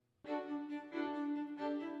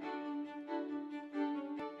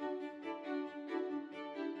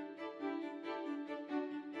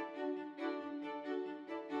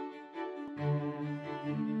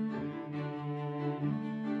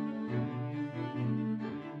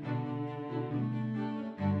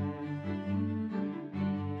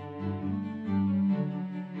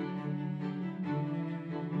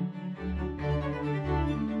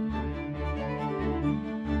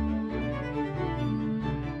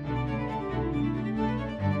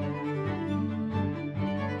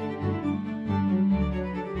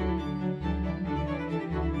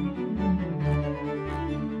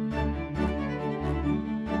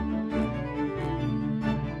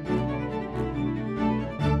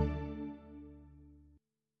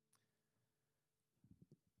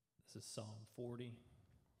This is Psalm 40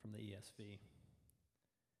 from the ESV.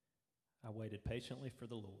 I waited patiently for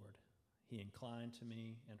the Lord. He inclined to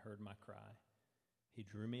me and heard my cry. He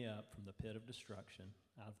drew me up from the pit of destruction,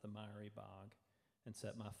 out of the miry bog, and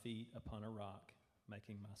set my feet upon a rock,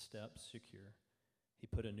 making my steps secure. He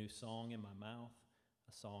put a new song in my mouth,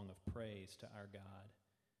 a song of praise to our God.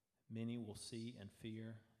 Many will see and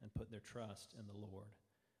fear and put their trust in the Lord.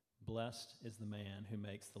 Blessed is the man who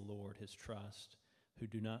makes the Lord his trust, who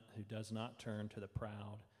does not turn to the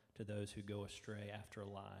proud, to those who go astray after a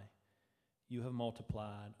lie. You have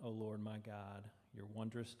multiplied, O Lord my God, your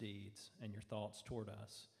wondrous deeds and your thoughts toward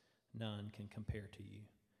us. None can compare to you.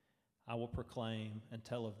 I will proclaim and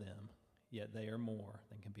tell of them, yet they are more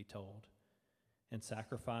than can be told. In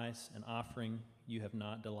sacrifice and offering you have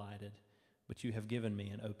not delighted, but you have given me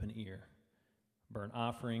an open ear. Burnt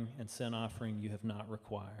offering and sin offering you have not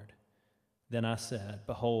required. Then I said,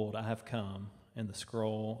 Behold, I have come. In the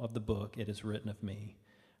scroll of the book it is written of me,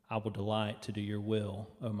 I will delight to do your will,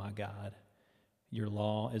 O my God. Your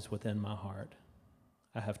law is within my heart.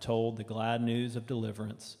 I have told the glad news of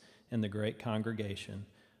deliverance in the great congregation.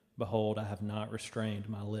 Behold, I have not restrained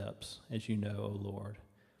my lips, as you know, O Lord.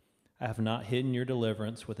 I have not hidden your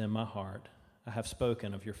deliverance within my heart. I have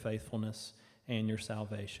spoken of your faithfulness and your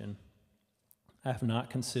salvation. I have not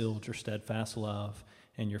concealed your steadfast love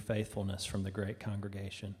and your faithfulness from the great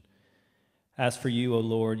congregation. As for you, O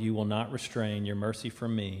Lord, you will not restrain your mercy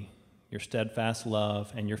from me. Your steadfast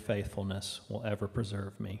love and your faithfulness will ever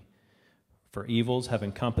preserve me. For evils have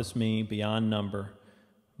encompassed me beyond number.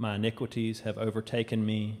 My iniquities have overtaken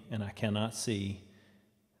me, and I cannot see.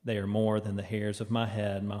 They are more than the hairs of my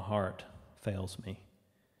head. My heart fails me.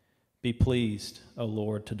 Be pleased, O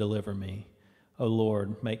Lord, to deliver me. O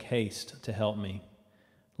Lord, make haste to help me.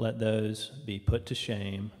 Let those be put to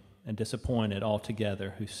shame and disappointed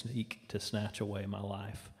altogether who seek to snatch away my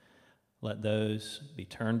life. Let those be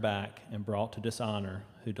turned back and brought to dishonor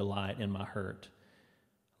who delight in my hurt.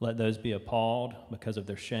 Let those be appalled because of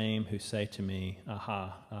their shame who say to me,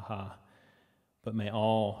 Aha, aha. But may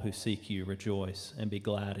all who seek you rejoice and be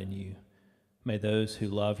glad in you. May those who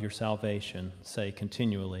love your salvation say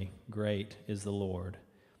continually, Great is the Lord.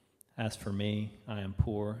 As for me, I am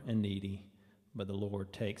poor and needy, but the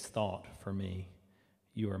Lord takes thought for me.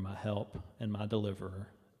 You are my help and my deliverer.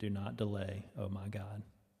 Do not delay, O my God.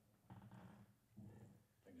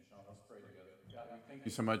 Thank you, Sean. Let's pray together. God, we thank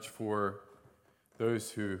you so much for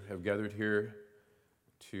those who have gathered here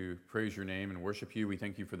to praise your name and worship you. We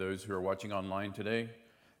thank you for those who are watching online today.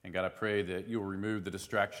 And God, I pray that you'll remove the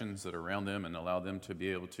distractions that are around them and allow them to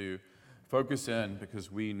be able to focus in,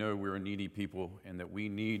 because we know we're a needy people and that we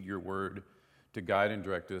need your word to guide and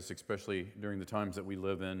direct us, especially during the times that we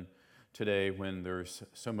live in today when there's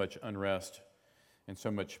so much unrest and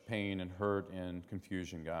so much pain and hurt and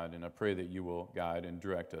confusion, God. And I pray that you will guide and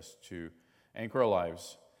direct us to anchor our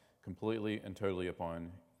lives completely and totally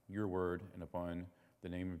upon your word and upon the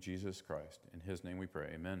name of Jesus Christ. In his name we pray,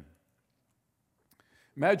 amen.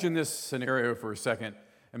 Imagine this scenario for a second.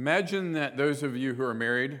 Imagine that those of you who are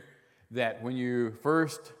married, that when you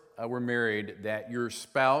first were married, that your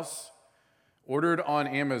spouse ordered on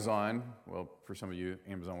Amazon, well, for some of you,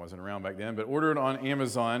 Amazon wasn't around back then, but ordered on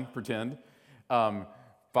Amazon, pretend, 5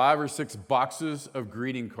 or 6 boxes of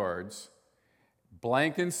greeting cards,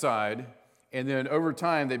 blank inside, and then over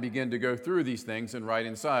time they begin to go through these things and write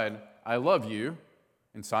inside, I love you,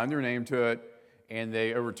 and sign their name to it, and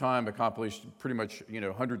they, over time, accomplished pretty much,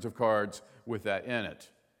 hundreds of cards with that in it.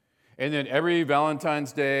 And then every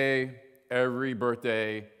Valentine's Day, every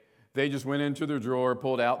birthday, they just went into their drawer,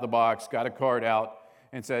 pulled out the box, got a card out,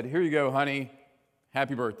 and said, here you go, honey,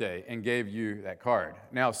 happy birthday, and gave you that card.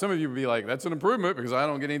 Now, some of you would be like, that's an improvement because I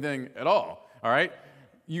don't get anything at all right?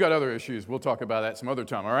 You got other issues. We'll talk about that some other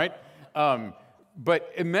time, all right?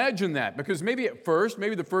 But imagine that, because maybe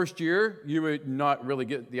the first year, you would not really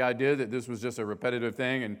get the idea that this was just a repetitive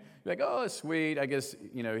thing, and you're like, oh, that's sweet. I guess,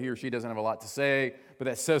 he or she doesn't have a lot to say, but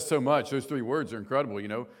that says so much. Those 3 words are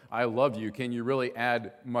incredible, I love you. Can you really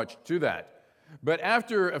add much to that? But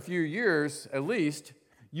after a few years, at least,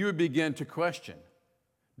 you would begin to question,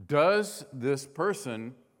 does this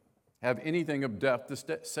person have anything of depth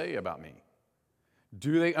to say about me?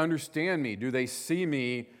 Do they understand me? Do they see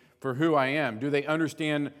me for who I am? Do they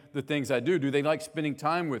understand the things I do? Do they like spending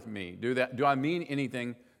time with me? Do I mean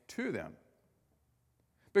anything to them?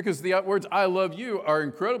 Because the words I love you are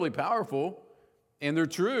incredibly powerful and they're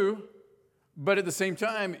true, but at the same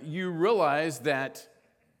time, you realize that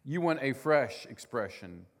you want a fresh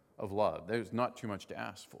expression of love. There's not too much to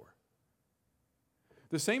ask for.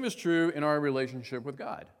 The same is true in our relationship with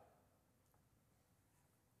God.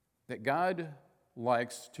 That God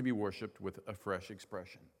likes to be worshiped with a fresh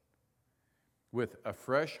expression, with a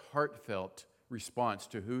fresh, heartfelt response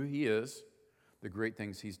to who he is, the great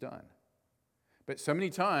things he's done. But so many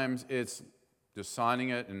times it's just signing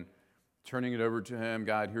it and turning it over to him.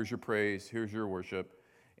 God, here's your praise, here's your worship.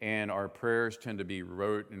 And our prayers tend to be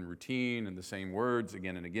rote and routine and the same words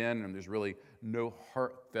again and again, and there's really no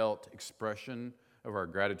heartfelt expression of our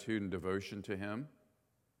gratitude and devotion to him.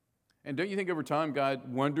 And don't you think over time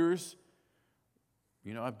God wonders,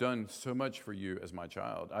 I've done so much for you as my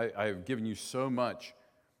child. I've given you so much,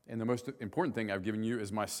 and the most important thing I've given you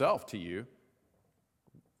is myself to you.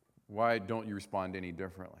 Why don't you respond any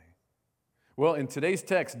differently? Well, in today's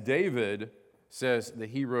text, David says that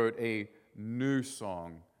he wrote a new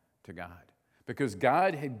song to God because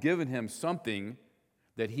God had given him something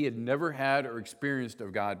that he had never had or experienced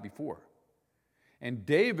of God before. And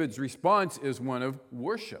David's response is one of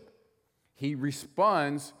worship. He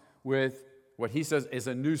responds with what he says is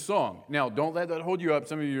a new song. Now, don't let that hold you up.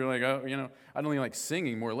 Some of you are like, I don't even like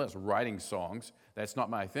singing, more or less, writing songs. That's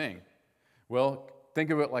not my thing. Well,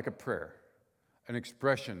 think of it like a prayer, an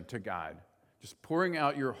expression to God, just pouring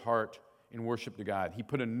out your heart in worship to God. He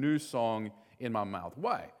put a new song in my mouth.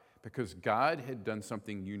 Why? Because God had done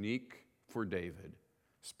something unique for David,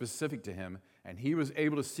 specific to him, and he was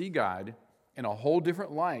able to see God in a whole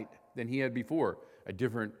different light than he had before, a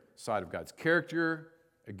different side of God's character,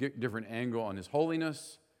 a different angle on his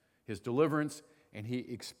holiness, his deliverance, and he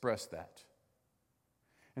expressed that.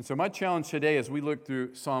 And so my challenge today as we look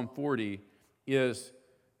through Psalm 40 is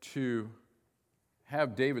to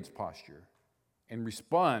have David's posture and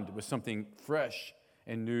respond with something fresh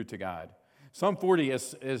and new to God. Psalm 40,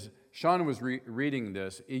 as Sean was reading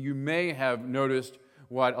this, you may have noticed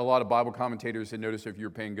what a lot of Bible commentators had noticed if you're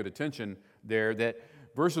paying good attention there, that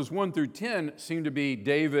verses 1 through 10 seem to be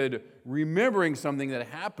David remembering something that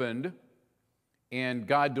happened and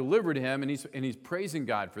God delivered him, and he's praising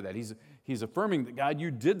God for that. He's affirming that, God,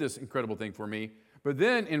 you did this incredible thing for me. But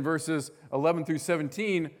then in verses 11 through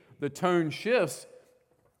 17, the tone shifts,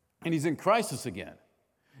 and he's in crisis again.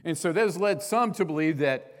 And so that has led some to believe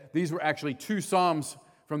that these were actually two psalms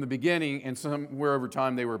from the beginning, and somewhere over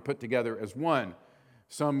time they were put together as one.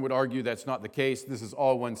 Some would argue that's not the case. This is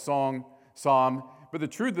all one psalm. But the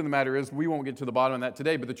truth of the matter is, we won't get to the bottom of that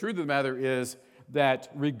today, but the truth of the matter is that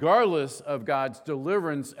regardless of God's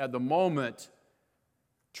deliverance at the moment,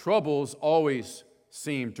 troubles always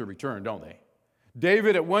seem to return, don't they?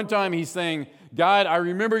 David, at one time, he's saying, God, I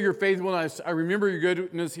remember your faithfulness. I remember your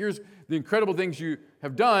goodness. Here's the incredible things you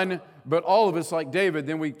have done. But all of us, like David,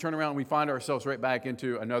 then we turn around and we find ourselves right back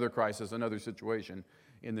into another crisis, another situation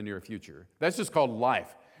in the near future. That's just called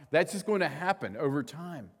life. That's just going to happen over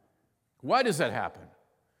time. Why does that happen?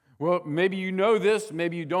 Well, maybe you know this,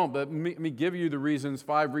 maybe you don't, but let me give you the reasons,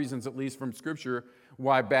 5 reasons at least from Scripture,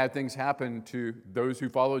 why bad things happen to those who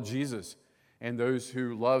follow Jesus and those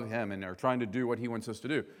who love him and are trying to do what he wants us to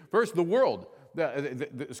do. First, the world.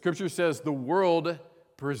 The Scripture says the world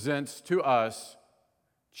presents to us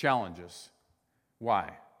challenges.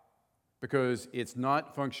 Why? Because it's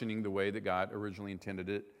not functioning the way that God originally intended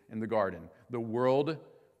it in the garden. The world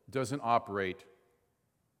doesn't operate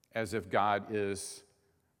as if God is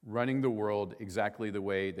running the world exactly the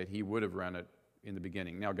way that he would have run it in the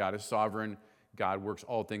beginning. Now, God is sovereign. God works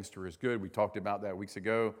all things to his good. We talked about that weeks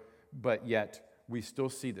ago. But yet, we still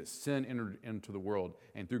see that sin entered into the world.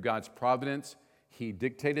 And through God's providence, he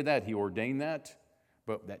dictated that. He ordained that.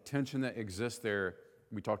 But that tension that exists there,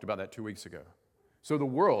 we talked about that 2 weeks ago. So the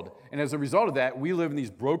world, and as a result of that, we live in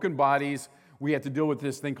these broken bodies. We have to deal with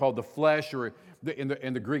this thing called the flesh, or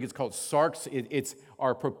in the Greek, it's called sarx. It's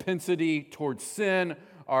our propensity towards sin,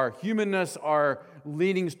 our humanness, our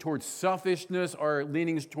leanings towards selfishness, our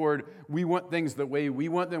leanings toward we want things the way we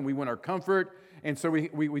want them, we want our comfort, and so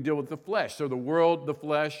we deal with the flesh. So the world, the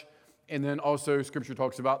flesh, and then also Scripture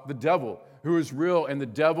talks about the devil, who is real, and the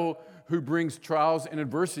devil who brings trials and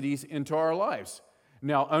adversities into our lives.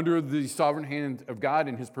 Now, under the sovereign hand of God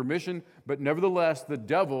and his permission, but nevertheless, the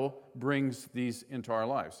devil brings these into our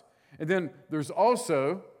lives. And then there's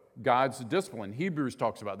also God's discipline. Hebrews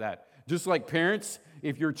talks about that. Just like parents,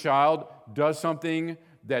 if your child does something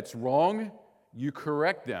that's wrong, you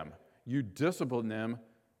correct them. You discipline them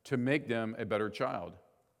to make them a better child.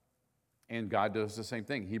 And God does the same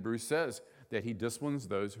thing. Hebrews says that he disciplines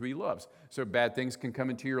those who he loves. So bad things can come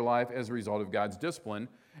into your life as a result of God's discipline.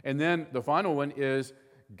 And then the final one is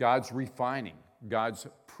God's refining, God's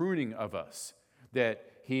pruning of us, that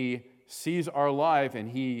he sees our life,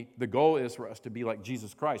 and the goal is for us to be like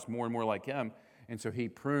Jesus Christ, more and more like him. And so he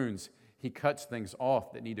prunes, he cuts things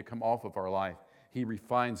off that need to come off of our life. He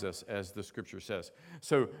refines us, as the scripture says.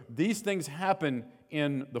 So these things happen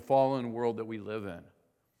in the fallen world that we live in.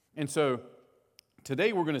 And so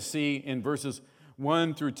today we're going to see in verses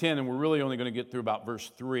 1 through 10, and we're really only going to get through about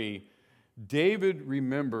verse 3, David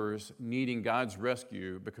remembers needing God's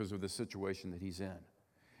rescue because of the situation that he's in.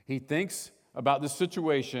 He thinks about this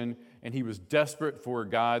situation, and he was desperate for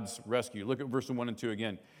God's rescue. Look at verses 1 and 2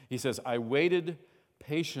 again. He says, I waited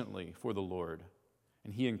patiently for the Lord,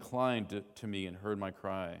 and he inclined to me and heard my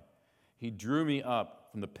cry. He drew me up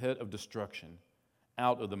from the pit of destruction,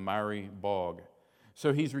 out of the miry bog.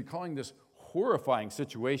 So he's recalling this horrifying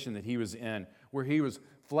situation that he was in, where he was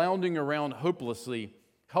floundering around helplessly,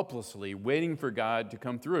 waiting for God to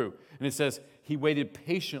come through. And it says he waited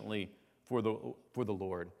patiently for the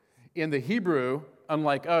Lord. In the Hebrew,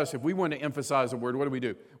 unlike us, if we want to emphasize a word, what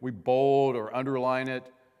do? We bold or underline it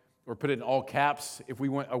or put it in all caps if we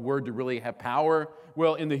want a word to really have power.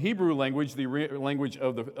 Well, in the Hebrew language, the language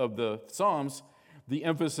of the Psalms, the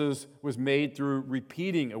emphasis was made through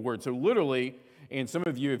repeating a word. So literally, and some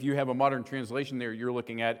of you, if you have a modern translation there you're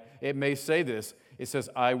looking at, it may say this. It says,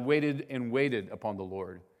 I waited and waited upon the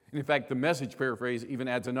Lord. And in fact, the Message paraphrase even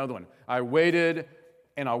adds another one. I waited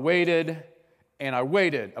and I waited and I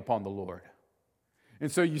waited upon the Lord.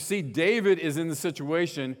 And so you see, David is in the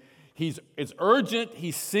situation. It's urgent,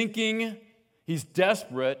 he's sinking, he's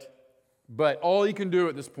desperate, but all he can do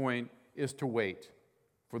at this point is to wait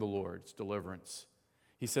for the Lord's deliverance.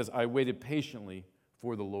 He says, I waited patiently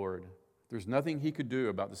for the Lord. There's nothing he could do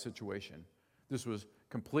about the situation. This was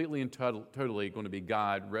completely and totally going to be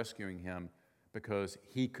God rescuing him because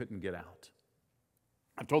he couldn't get out.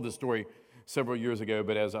 I've told this story several years ago,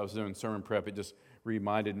 but as I was doing sermon prep, it just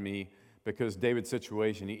reminded me because David's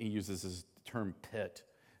situation, he uses this term pit.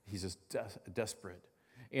 He's just desperate.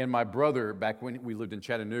 And my brother, back when we lived in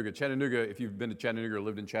Chattanooga, if you've been to Chattanooga or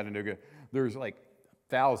lived in Chattanooga, there's like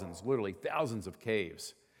thousands, literally thousands of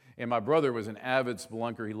caves. And my brother was an avid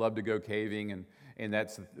spelunker. He loved to go caving, and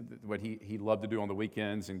that's what he loved to do on the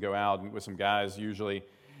weekends and go out with some guys usually.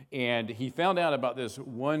 And he found out about this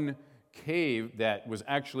one cave that was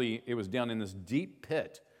actually, it was down in this deep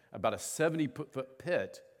pit, about a 70-foot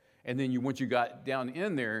pit. And then once you got down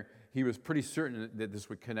in there, he was pretty certain that this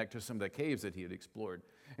would connect to some of the caves that he had explored.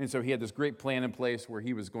 And so he had this great plan in place where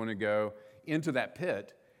he was going to go into that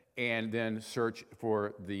pit and then search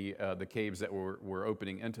for the caves that were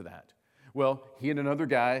opening into that. Well, he and another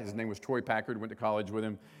guy, his name was Troy Packard, went to college with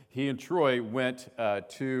him. He and Troy went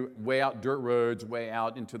to way out dirt roads, way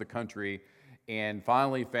out into the country, and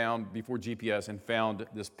finally found, before GPS, and found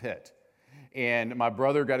this pit. And my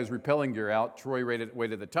brother got his rappelling gear out. Troy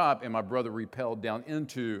waited at the top, and my brother rappelled down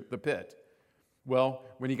into the pit. Well,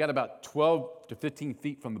 when he got about 12 to 15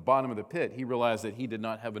 feet from the bottom of the pit, he realized that he did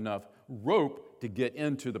not have enough rope to get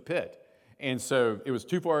into the pit. And so it was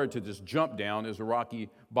too far to just jump down. There's a rocky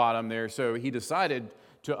bottom there. So he decided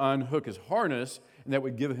to unhook his harness, and that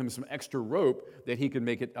would give him some extra rope that he could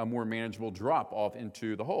make it a more manageable drop off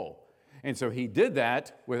into the hole. And so he did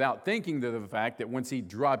that without thinking of the fact that once he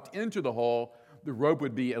dropped into the hole, the rope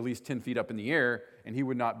would be at least 10 feet up in the air, and he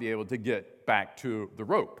would not be able to get back to the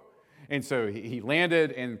rope. And so he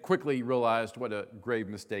landed and quickly realized what a grave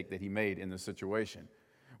mistake that he made in this situation.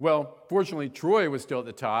 Well, fortunately, Troy was still at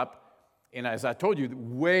the top, and as I told you,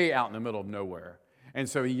 way out in the middle of nowhere. And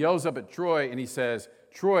so he yells up at Troy, and he says,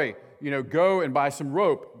 Troy, go and buy some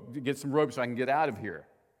rope, get some rope so I can get out of here.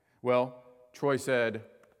 Well, Troy said,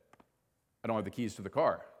 I don't have the keys to the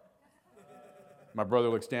car. My brother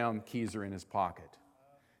looks down, keys are in his pocket.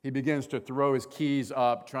 He begins to throw his keys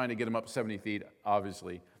up, trying to get them up 70 feet.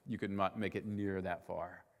 Obviously, you could not make it near that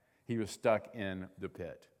far. He was stuck in the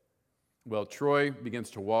pit. Well, Troy begins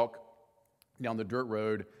to walk down the dirt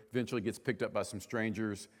road, eventually gets picked up by some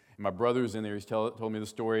strangers. And my brother's in there. He's told me the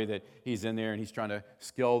story that he's in there and he's trying to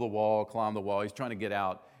scale the wall, climb the wall. He's trying to get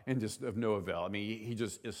out, and just of no avail. I mean, he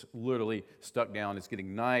just is literally stuck down. It's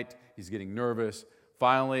getting night. He's getting nervous.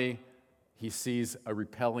 Finally, he sees a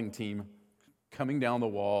rappelling team coming down the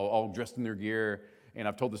wall, all dressed in their gear. And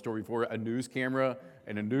I've told the story before, a news camera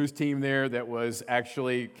and a news team there that was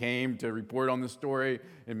actually came to report on the story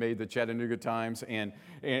and made the Chattanooga Times. And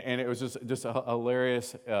it was just a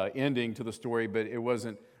hilarious ending to the story, but it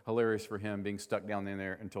wasn't hilarious for him being stuck down in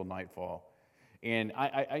there until nightfall. And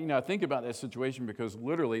I think about that situation because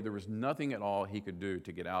literally there was nothing at all he could do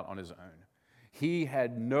to get out on his own. He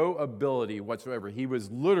had no ability whatsoever. He was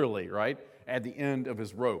literally, right, at the end of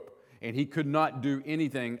his rope, and he could not do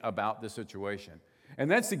anything about the situation. And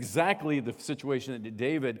that's exactly the situation that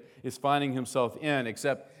David is finding himself in,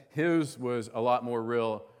 except his was a lot more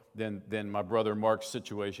real than my brother Mark's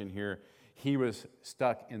situation here. He was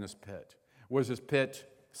stuck in this pit. Was his pit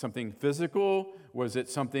something physical? Was it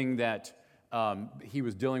something that he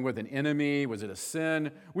was dealing with an enemy? Was it a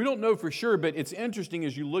sin? We don't know for sure, but it's interesting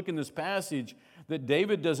as you look in this passage that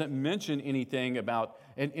David doesn't mention anything about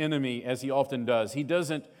an enemy as he often does. He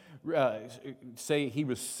doesn't say he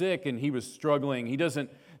was sick and he was struggling. He doesn't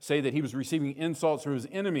say that he was receiving insults from his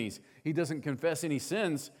enemies. He doesn't confess any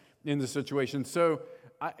sins in the situation. So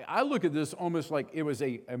I look at this almost like it was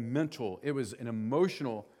a mental, it was an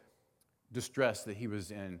emotional distress that he was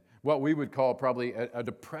in, what we would call probably a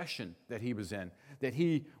depression that he was in, that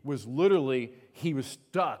he was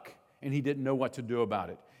stuck and he didn't know what to do about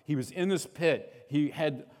it. He was in this pit. He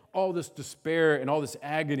had all this despair and all this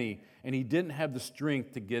agony, and he didn't have the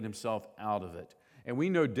strength to get himself out of it. And we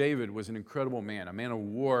know David was an incredible man, a man of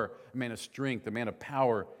war, a man of strength, a man of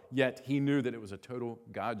power, yet he knew that it was a total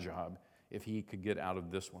God job if he could get out of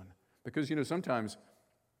this one. Because, sometimes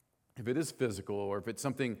if it is physical or if it's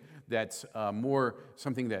something that's more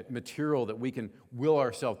something that material that we can will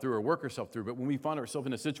ourselves through or work ourselves through, but when we find ourselves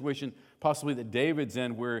in a situation possibly that David's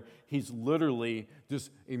in where he's literally just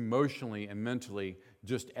emotionally and mentally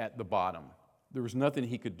just at the bottom, there was nothing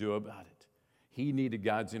he could do about it. He needed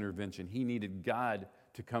God's intervention. He needed God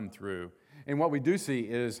to come through. And what we do see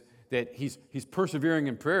is that he's persevering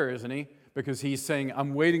in prayer, isn't he? Because he's saying,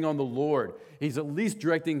 I'm waiting on the Lord. He's at least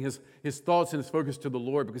directing his thoughts and his focus to the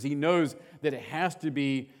Lord because he knows that it has to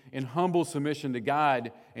be in humble submission to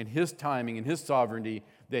God and his timing and his sovereignty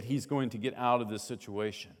that he's going to get out of this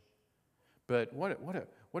situation. But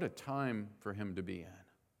what a time for him to be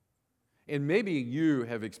in. And maybe you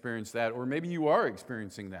have experienced that, or maybe you are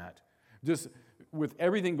experiencing that. Just with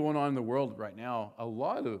everything going on in the world right now, a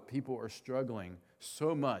lot of people are struggling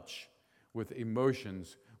so much with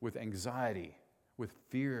emotions, with anxiety, with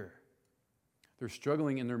fear. They're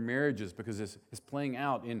struggling in their marriages because it's playing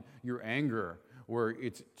out in your anger or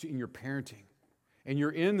it's in your parenting. And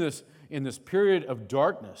you're in this period of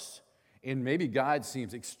darkness, and maybe God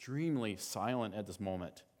seems extremely silent at this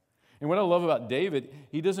moment. And what I love about David,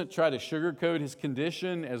 he doesn't try to sugarcoat his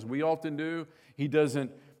condition as we often do. He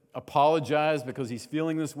doesn't apologize because he's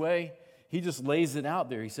feeling this way. He just lays it out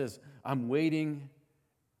there. He says, I'm waiting,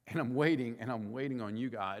 and I'm waiting, and I'm waiting on you,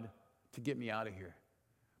 God, to get me out of here.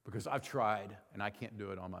 Because I've tried, and I can't do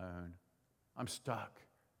it on my own. I'm stuck.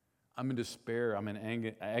 I'm in despair. I'm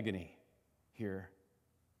in agony here.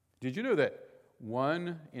 Did you know that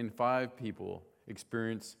 1 in 5 people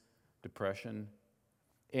experience depression?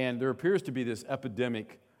 And there appears to be this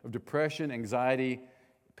epidemic of depression, anxiety,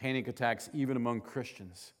 panic attacks, even among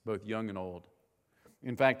Christians, both young and old.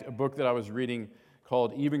 In fact, a book that I was reading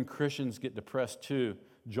called Even Christians Get Depressed Too,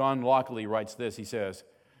 John Lockley writes this. He says,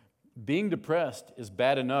 being depressed is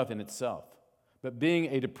bad enough in itself, but being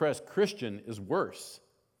a depressed Christian is worse.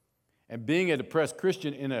 And being a depressed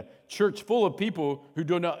Christian in a church full of people who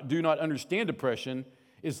do not understand depression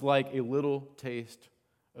is like a little taste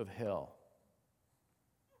of hell.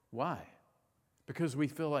 Why? Because we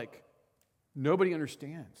feel like nobody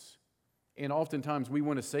understands. And oftentimes we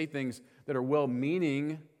want to say things that are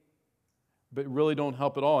well-meaning, but really don't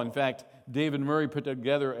help at all. In fact, David Murray put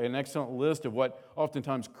together an excellent list of what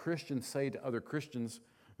oftentimes Christians say to other Christians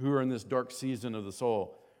who are in this dark season of the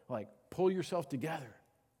soul. Like, pull yourself together.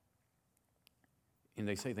 And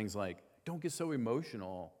they say things like, don't get so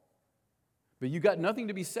emotional. But you got nothing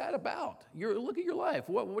to be sad about. Look at your life.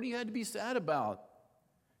 What do you have to be sad about?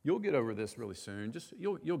 You'll get over this really soon.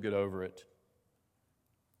 You'll get over it.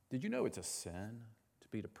 Did you know it's a sin to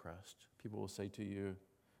be depressed? People will say to you,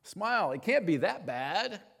 smile, it can't be that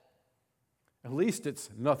bad. At least it's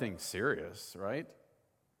nothing serious, right?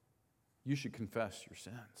 You should confess your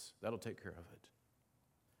sins. That'll take care of it.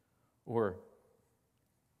 Or,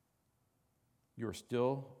 you're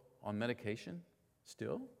still on medication?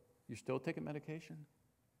 Still? You're still taking medication?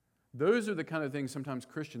 Those are the kind of things sometimes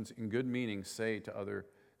Christians in good meaning say to others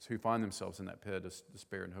who find themselves in that pit of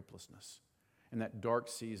despair and hopelessness, in that dark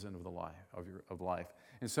season of life.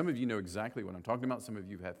 And some of you know exactly what I'm talking about. Some of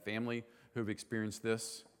you have family who have experienced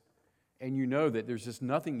this. And you know that there's just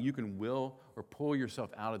nothing you can will or pull yourself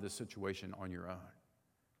out of this situation on your own.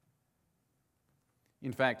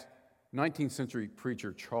 In fact, 19th century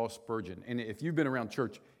preacher Charles Spurgeon, and if you've been around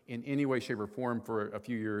church in any way, shape, or form for a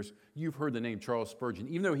few years, you've heard the name Charles Spurgeon,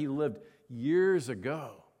 even though he lived years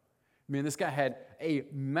ago. I mean, this guy had a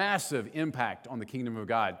massive impact on the kingdom of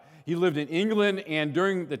God. He lived in England, and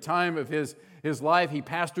during the time of his life, he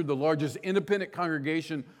pastored the largest independent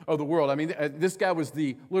congregation of the world. I mean, this guy was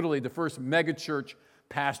literally the first megachurch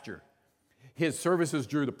pastor. His services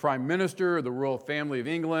drew the Prime Minister, the royal family of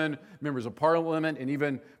England, members of Parliament, and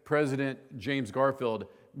even President James Garfield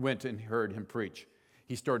went and heard him preach.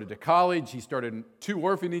 He started a college. He started 2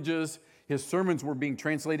 orphanages. His sermons were being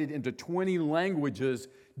translated into 20 languages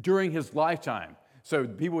during his lifetime. So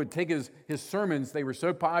people would take his sermons. They were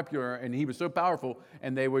so popular and he was so powerful,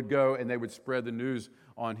 and they would go and they would spread the news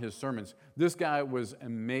on his sermons. This guy was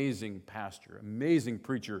amazing pastor, amazing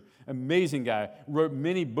preacher, amazing guy, wrote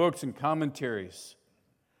many books and commentaries.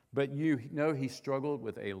 But you know he struggled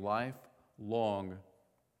with a lifelong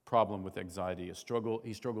problem with anxiety. He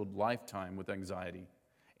struggled lifetime with anxiety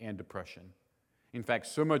and depression. In fact,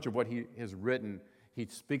 so much of what he has written, he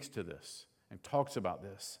speaks to this and talks about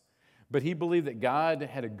this. But he believed that God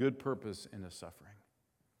had a good purpose in his suffering.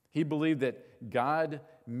 He believed that God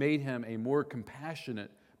made him a more compassionate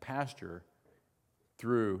pastor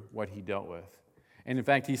through what he dealt with. And in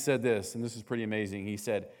fact, he said this, and this is pretty amazing. He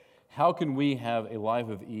said, "How can we have a life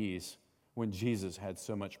of ease when Jesus had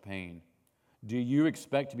so much pain? Do you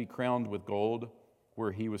expect to be crowned with gold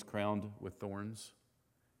where he was crowned with thorns?"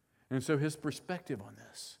 And so his perspective on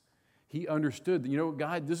this, he understood that,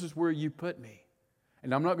 God, this is where you put me.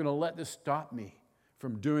 And I'm not going to let this stop me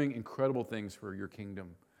from doing incredible things for your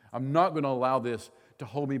kingdom. I'm not going to allow this to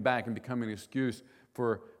hold me back and become an excuse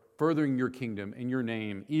for furthering your kingdom in your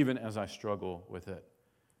name, even as I struggle with it.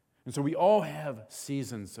 And so we all have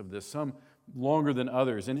seasons of this, some longer than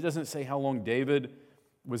others. And it doesn't say how long David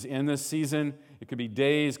was in this season. It could be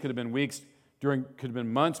days, could have been weeks, could have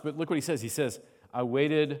been months. But look what he says. He says, "I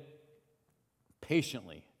waited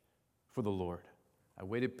patiently for the Lord." I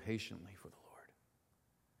waited patiently for the Lord.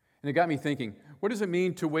 And it got me thinking, what does it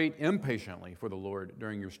mean to wait impatiently for the Lord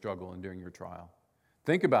during your struggle and during your trial?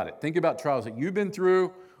 Think about it. Think about trials that you've been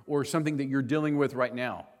through or something that you're dealing with right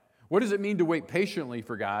now. What does it mean to wait patiently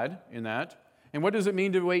for God in that? And what does it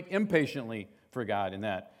mean to wait impatiently for God in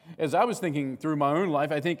that? As I was thinking through my own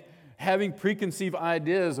life, I think having preconceived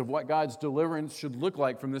ideas of what God's deliverance should look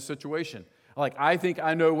like from this situation. Like, I think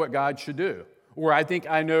I know what God should do. Or I think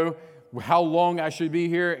I know how long I should be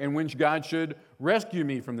here and when God should rescue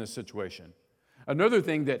me from this situation. Another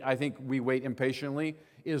thing that I think we wait impatiently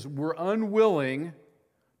is we're unwilling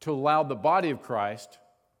to allow the body of Christ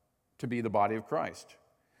to be the body of Christ.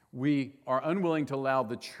 We are unwilling to allow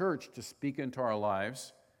the church to speak into our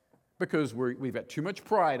lives because we've got too much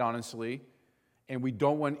pride, honestly, and we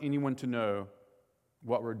don't want anyone to know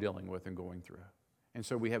what we're dealing with and going through. And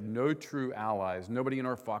so we have no true allies, nobody in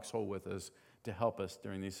our foxhole with us to help us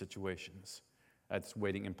during these situations. That's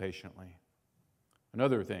waiting impatiently.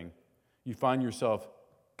 Another thing, you find yourself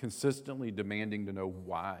consistently demanding to know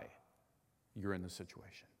why you're in this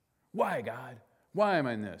situation. Why, God? Why am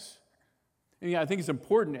I in this? And I think it's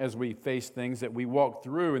important as we face things that we walk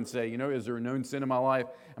through and say, is there a known sin in my life?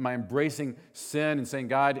 Am I embracing sin and saying,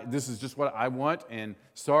 God, this is just what I want, and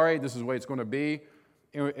sorry, this is the way it's going to be?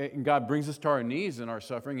 And God brings us to our knees in our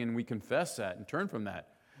suffering, and we confess that and turn from that.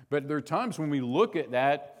 But there are times when we look at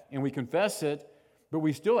that and we confess it, but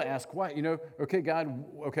we still ask why. Okay, God,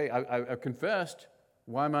 I've confessed.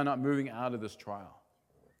 Why am I not moving out of this trial?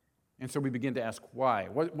 And so we begin to ask why.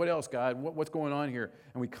 What else, God? What's going on here?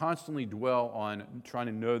 And we constantly dwell on trying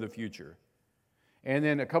to know the future. And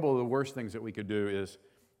then a couple of the worst things that we could do is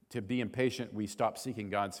to be impatient. We stop seeking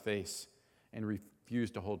God's face and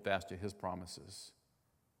refuse to hold fast to His promises.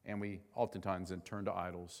 And we oftentimes then turn to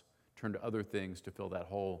idols, turn to other things to fill that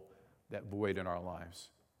hole, that void in our lives,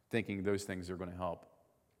 thinking those things are going to help.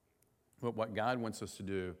 But what God wants us to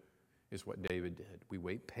do is what David did. We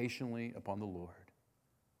wait patiently upon the Lord.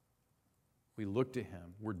 We look to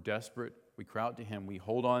Him. We're desperate. We cry out to Him. We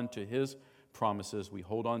hold on to His promises. We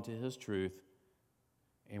hold on to His truth.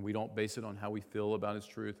 And we don't base it on how we feel about His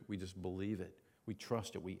truth. We just believe it. We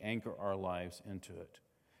trust it. We anchor our lives into it.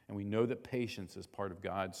 And we know that patience is part of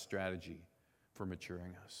God's strategy for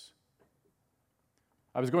maturing us.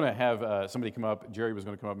 I was going to have somebody come up. Jerry was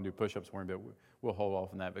going to come up and do push-ups for him, but we'll hold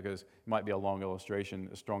off on that because it might be a long illustration,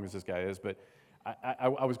 as strong as this guy is. But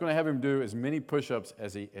I was going to have him do as many push-ups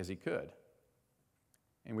as he could.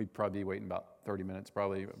 And we'd probably be waiting about 30 minutes,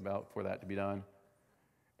 probably about for that to be done.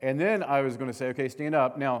 And then I was going to say, okay, stand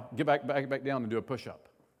up. Now, get back down and do a push-up.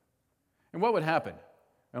 And what would happen?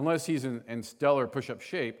 Unless he's in stellar push-up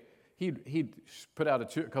shape, he'd put out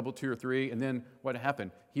a couple, 2 or 3, and then what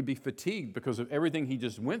happened? He'd be fatigued because of everything he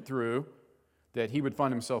just went through, that he would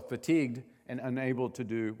find himself fatigued and unable to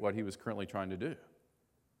do what he was currently trying to do.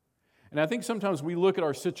 And I think sometimes we look at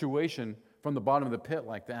our situation from the bottom of the pit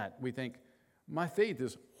like that. We think, my faith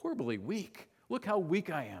is horribly weak. Look how weak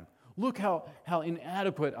I am. Look how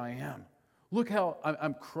inadequate I am. Look how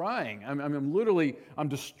I'm crying. I'm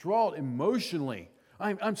distraught emotionally.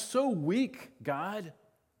 I'm so weak, God.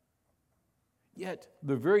 Yet,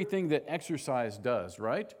 the very thing that exercise does,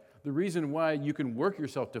 right? the reason why you can work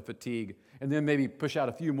yourself to fatigue and then maybe push out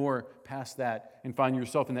a few more past that and find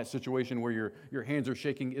yourself in that situation where your hands are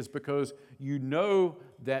shaking is because you know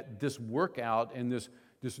that this workout and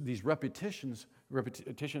these repetition,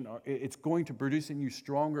 it's going to produce in you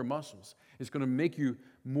stronger muscles. It's going to make you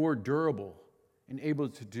more durable and able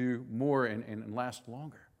to do more and last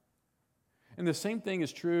longer. And the same thing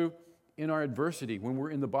is true in our adversity when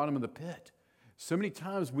we're in the bottom of the pit. So many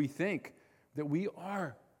times we think that we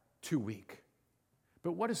are too weak.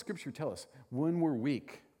 But what does Scripture tell us? When we're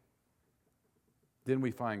weak, then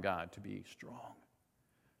we find God to be strong.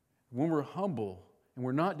 When we're humble and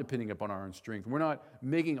we're not depending upon our own strength, we're not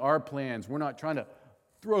making our plans, we're not trying to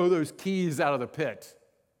throw those keys out of the pit.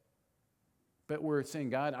 But we're saying,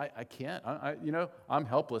 God, I can't. I'm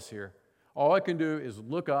helpless here. All I can do is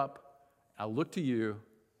look up, I look to you,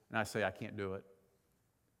 and I say, I can't do it.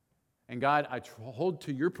 And God, I hold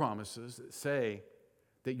to your promises that say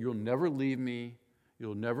that you'll never leave me,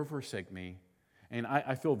 you'll never forsake me. And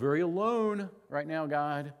I feel very alone right now,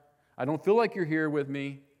 God. I don't feel like you're here with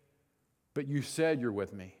me, but you said you're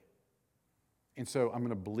with me. And so I'm going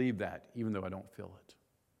to believe that even though I don't feel it.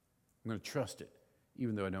 I'm going to trust it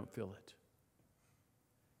even though I don't feel it.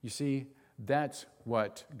 You see, that's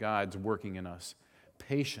what God's working in us.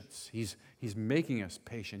 Patience. He's making us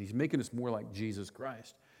patient. He's making us more like Jesus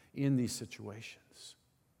Christ in these situations.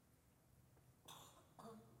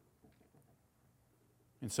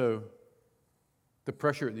 And so, the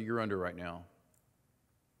pressure that you're under right now,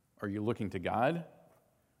 are you looking to God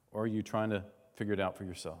or are you trying to figure it out for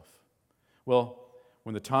yourself? Well,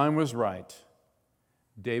 when the time was right,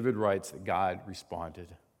 David writes that God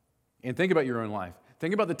responded. And think about your own life.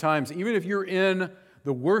 Think about the times, even if you're in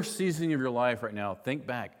the worst season of your life right now, think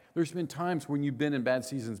back. There's been times when you've been in bad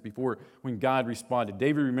seasons before when God responded.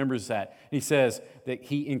 David remembers that. And he says that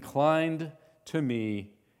he inclined to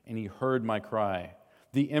me and he heard my cry.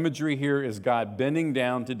 The imagery here is God bending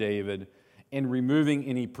down to David and removing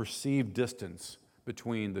any perceived distance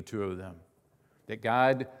between the two of them. That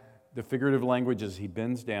God, the figurative language is he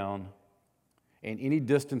bends down and any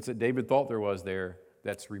distance that David thought there was there,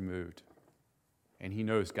 that's removed. And he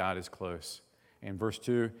knows God is close. And verse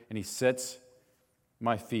 2, and he sets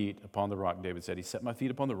my feet upon the rock, David said. He set my feet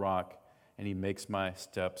upon the rock, and he makes my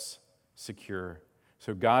steps secure.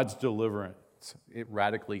 So God's deliverance, it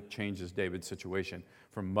radically changes David's situation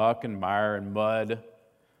from muck and mire and mud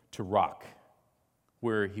to rock,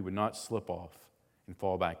 where he would not slip off and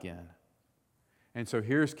fall back in. And so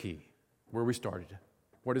here's key, where we started.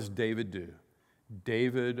 What does David do?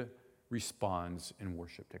 David responds in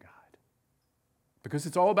worship to God. Because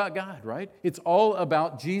it's all about God, right? It's all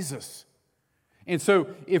about Jesus. And so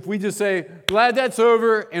if we just say, glad that's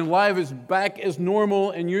over and life is back as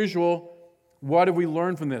normal and usual, what have we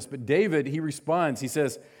learned from this? But David, he responds. He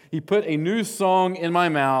says, he put a new song in my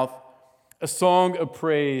mouth, a song of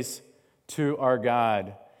praise to our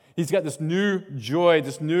God. He's got this new joy,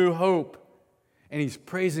 this new hope, and he's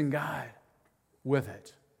praising God with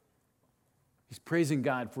it. He's praising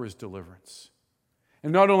God for his deliverance.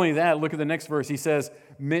 And not only that, look at the next verse. He says,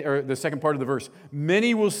 or the second part of the verse,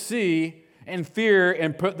 many will see and fear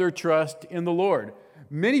and put their trust in the Lord.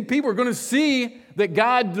 Many people are going to see that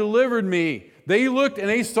God delivered me. They looked and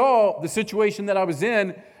they saw the situation that I was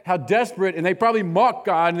in, how desperate, and they probably mocked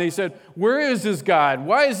God and they said, where is this God?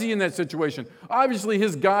 Why is he in that situation? Obviously,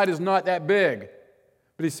 his God is not that big.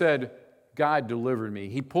 But he said, God delivered me.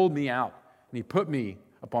 He pulled me out and he put me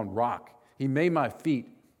upon rock. He made my feet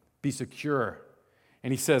be secure.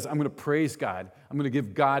 And he says, I'm going to praise God. I'm going to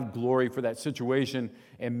give God glory for that situation.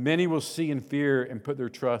 And many will see and fear and put their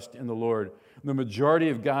trust in the Lord. The majority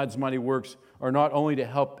of God's mighty works are not only to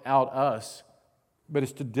help out us, but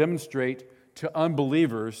it's to demonstrate to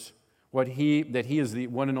unbelievers that he is the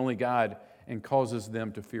one and only God and causes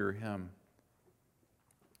them to fear him.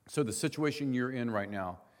 So the situation you're in right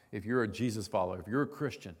now, if you're a Jesus follower, if you're a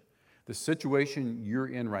Christian, the situation you're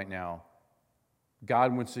in right now,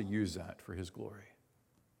 God wants to use that for his glory.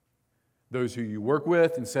 Those who you work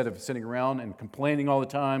with, instead of sitting around and complaining all the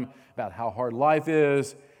time about how hard life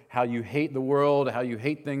is, how you hate the world, how you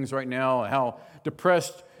hate things right now, how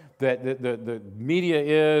depressed that the media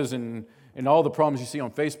is, and all the problems you see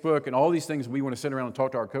on Facebook, and all these things we want to sit around and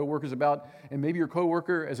talk to our coworkers about. And maybe your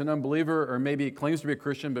coworker is an unbeliever, or maybe claims to be a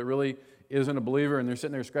Christian but really isn't a believer, and they're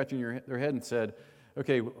sitting there scratching their head and said,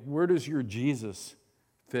 okay, where does your Jesus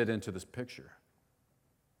fit into this picture?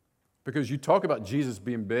 Because you talk about Jesus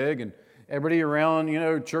being big, and everybody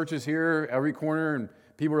around, churches here, every corner, and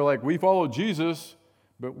people are like, we follow Jesus,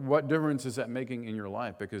 but what difference is that making in your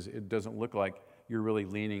life? Because it doesn't look like you're really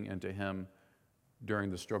leaning into him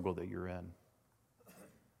during the struggle that you're in.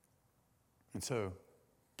 And so,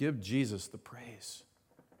 give Jesus the praise.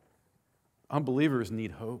 Unbelievers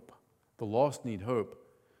need hope. The lost need hope.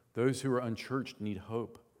 Those who are unchurched need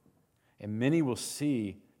hope. And many will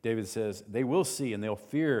see, David says, they will see and they'll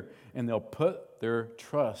fear and they'll put their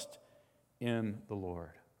trust in the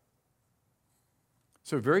Lord.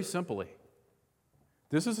 So very simply,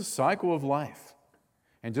 this is a cycle of life.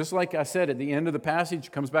 And just like I said, at the end of the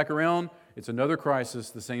passage, comes back around, it's another crisis.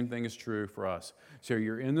 The same thing is true for us. So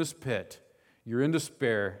you're in this pit, you're in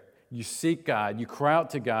despair, you seek God, you cry out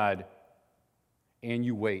to God, and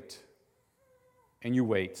you wait. And you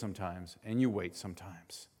wait sometimes, and you wait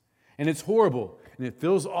sometimes. And it's horrible, and it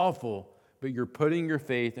feels awful, but you're putting your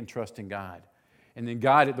faith and trust in God. And then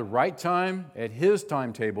God, at the right time, at His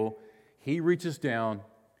timetable, He reaches down,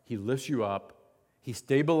 He lifts you up, He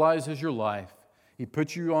stabilizes your life, He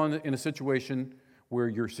puts you in a situation where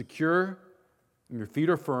you're secure, and your feet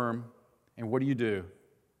are firm, and what do?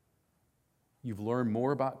 You've learned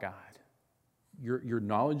more about God. Your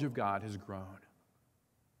knowledge of God has grown.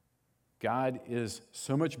 God is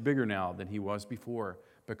so much bigger now than He was before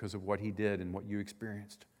because of what He did and what you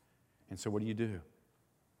experienced. And so what do?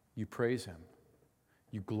 You praise Him.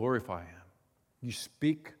 You glorify Him. You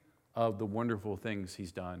speak of the wonderful things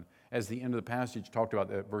He's done. As the end of the passage talked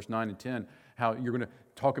about, verse 9 and 10, how you're going to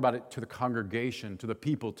talk about it to the congregation, to the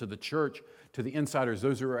people, to the church, to the insiders,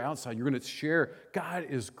 those who are outside. You're going to share, God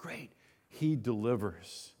is great. He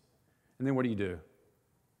delivers. And then what do?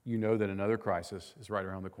 You know that another crisis is right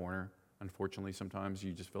around the corner. Unfortunately, sometimes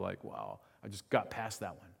you just feel like, wow, I just got past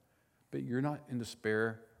that one. But you're not in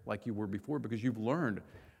despair like you were before because you've learned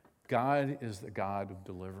God is the God of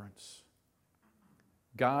deliverance.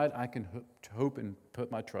 God, I can hope and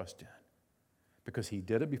put my trust in because He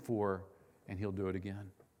did it before and He'll do it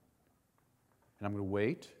again. And I'm going to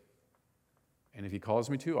wait. And if He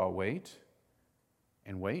calls me to, I'll wait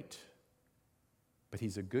and wait. But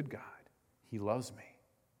He's a good God. He loves me.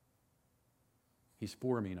 He's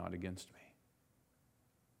for me, not against me.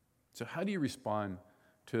 So how do you respond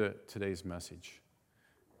to today's message?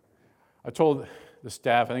 I told the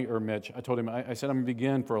staff, I think, or Mitch, I told him, I said I'm going to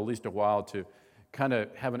begin for at least a while to kind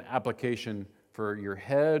of have an application for your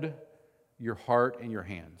head, your heart, and your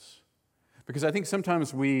hands. Because I think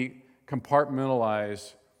sometimes we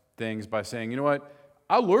compartmentalize things by saying, you know what,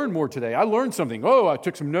 I learned more today. I learned something. Oh, I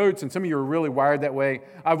took some notes, and some of you are really wired that way.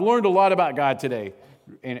 I've learned a lot about God today.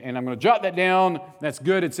 And I'm going to jot that down. That's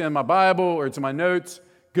good. It's in my Bible or it's in my notes.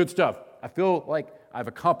 Good stuff. I feel like I've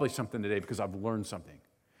accomplished something today because I've learned something.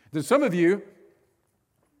 Then some of you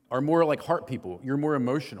are more like heart people. You're more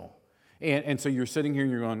emotional. And so you're sitting here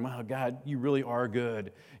and you're going, wow, God, you really are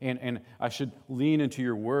good. And I should lean into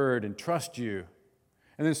your word and trust you.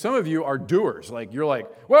 And then some of you are doers. Like you're like,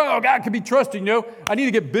 well, God can be trusted, you know. I need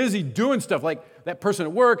to get busy doing stuff like that person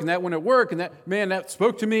at work and that one at work and that man that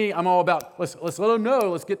spoke to me. I'm all about, let's let them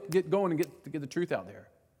know. Let's get going and get the truth out there.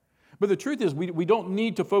 But the truth is we don't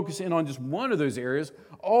need to focus in on just one of those areas.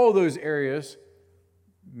 All those areas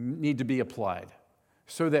need to be applied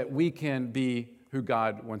so that we can be who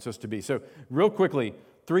God wants us to be. So real quickly,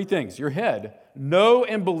 3 things. Your head, know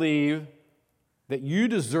and believe that you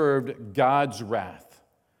deserved God's wrath,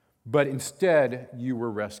 but instead you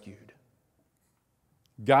were rescued.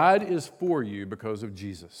 God is for you because of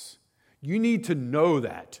Jesus. You need to know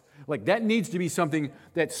that. Like that needs to be something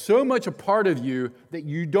that's so much a part of you that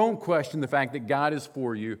you don't question the fact that God is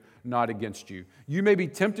for you, not against you. You may be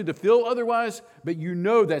tempted to feel otherwise, but you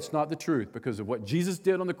know that's not the truth because of what Jesus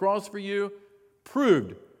did on the cross for you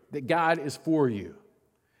proved that God is for you.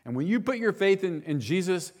 And when you put your faith in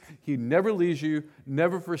Jesus, He never leaves you,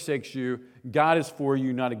 never forsakes you. God is for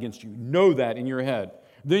you, not against you. Know that in your head.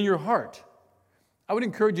 Then your heart. I would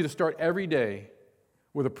encourage you to start every day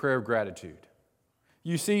with a prayer of gratitude.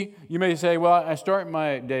 You see, you may say, well, I start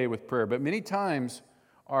my day with prayer, but many times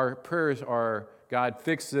our prayers are, God,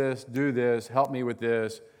 fix this, do this, help me with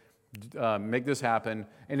this, make this happen,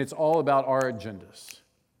 and it's all about our agendas.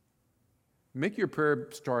 Make your prayer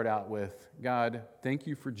start out with, God, thank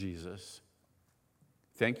you for Jesus.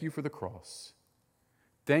 Thank you for the cross.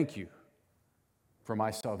 Thank you for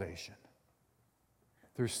my salvation.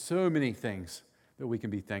 There's so many things that we can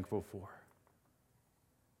be thankful for.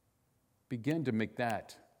 Begin to make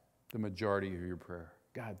that the majority of your prayer.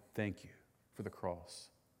 God, thank you for the cross.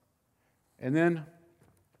 And then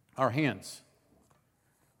our hands.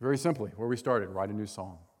 Very simply, where we started, write a new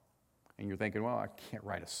song. And you're thinking, well, I can't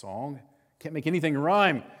write a song. Can't make anything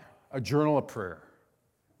rhyme. A journal of prayer.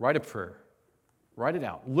 Write a prayer. Write it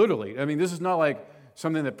out. Literally. I mean, this is not like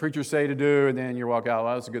something that preachers say to do and then you walk out,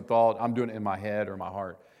 well, that's a good thought. I'm doing it in my head or my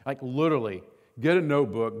heart. Like literally, get a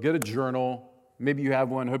notebook, get a journal. Maybe you have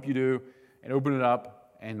one. Hope you do. and open it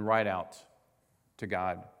up and write out to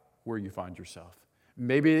God where you find yourself.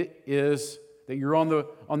 Maybe it is that you're on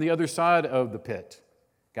the other side of the pit.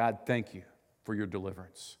 God, thank you for your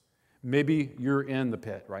deliverance. Maybe you're in the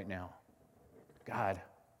pit right now. God,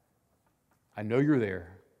 I know you're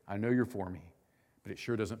there. I know you're for me, but it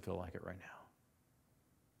sure doesn't feel like it right now.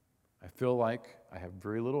 I feel like I have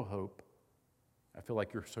very little hope. I feel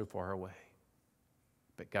like you're so far away.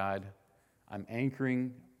 But God, I'm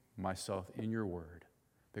anchoring myself in your word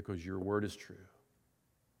because your word is true.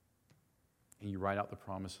 And you write out the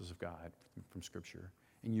promises of God from Scripture,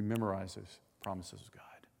 and you memorize those promises of God.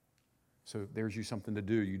 So there's you something to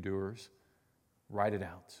do, you doers. Write it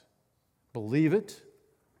out. Believe it.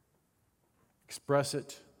 Express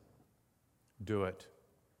it. Do it.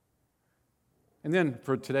 And then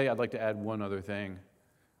for today, I'd like to add one other thing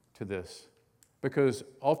to this. Because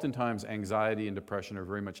oftentimes anxiety and depression are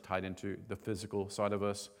very much tied into the physical side of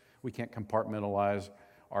us. We can't compartmentalize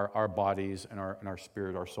our bodies and our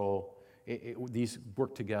spirit, our soul. These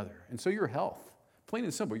work together. And so your health, plain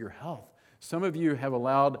and simple, your health. Some of you have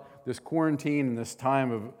allowed this quarantine and this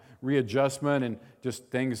time of readjustment and just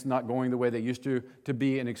things not going the way they used to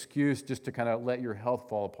be an excuse just to kind of let your health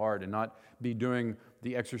fall apart and not be doing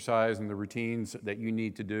the exercise and the routines that you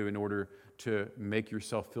need to do in order to make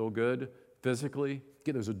yourself feel good physically,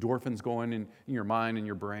 get those endorphins going in your mind and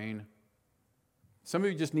your brain. Some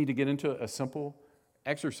of you just need to get into a simple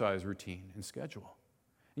exercise routine and schedule.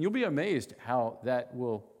 And you'll be amazed how that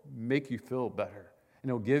will make you feel better. And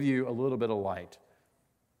it'll give you a little bit of light.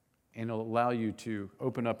 And it'll allow you to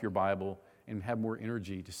open up your Bible and have more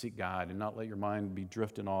energy to seek God and not let your mind be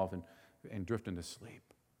drifting off and drifting to sleep.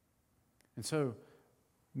 And so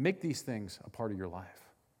make these things a part of your life.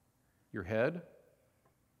 Your head,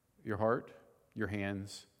 your heart, your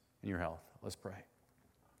hands, and your health. Let's pray.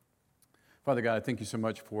 Father God, I thank you so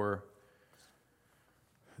much for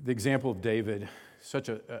the example of David, such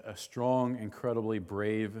a strong, incredibly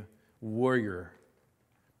brave warrior,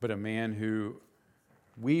 but a man who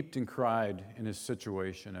wept and cried in his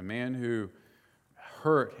situation, a man who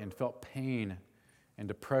hurt and felt pain and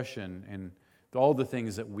depression and all the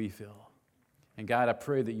things that we feel. And God, I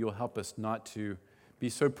pray that you'll help us not to be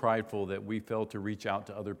so prideful that we fail to reach out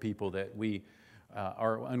to other people, that we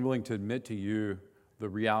are unwilling to admit to you the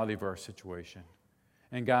reality of our situation.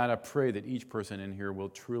 And God, I pray that each person in here will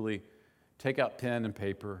truly take out pen and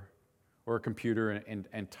paper or a computer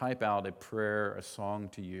and type out a prayer, a song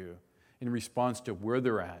to you in response to where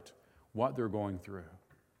they're at, what they're going through,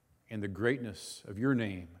 and the greatness of your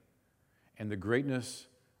name and the greatness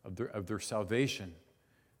of their salvation,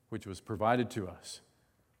 which was provided to us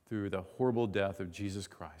through the horrible death of Jesus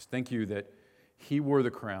Christ. Thank you that he wore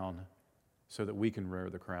the crown so that we can wear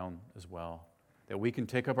the crown as well, that we can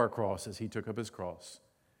take up our cross as he took up his cross,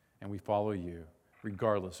 and we follow you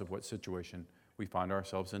regardless of what situation we find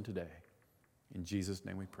ourselves in today. In Jesus'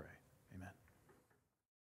 name we pray.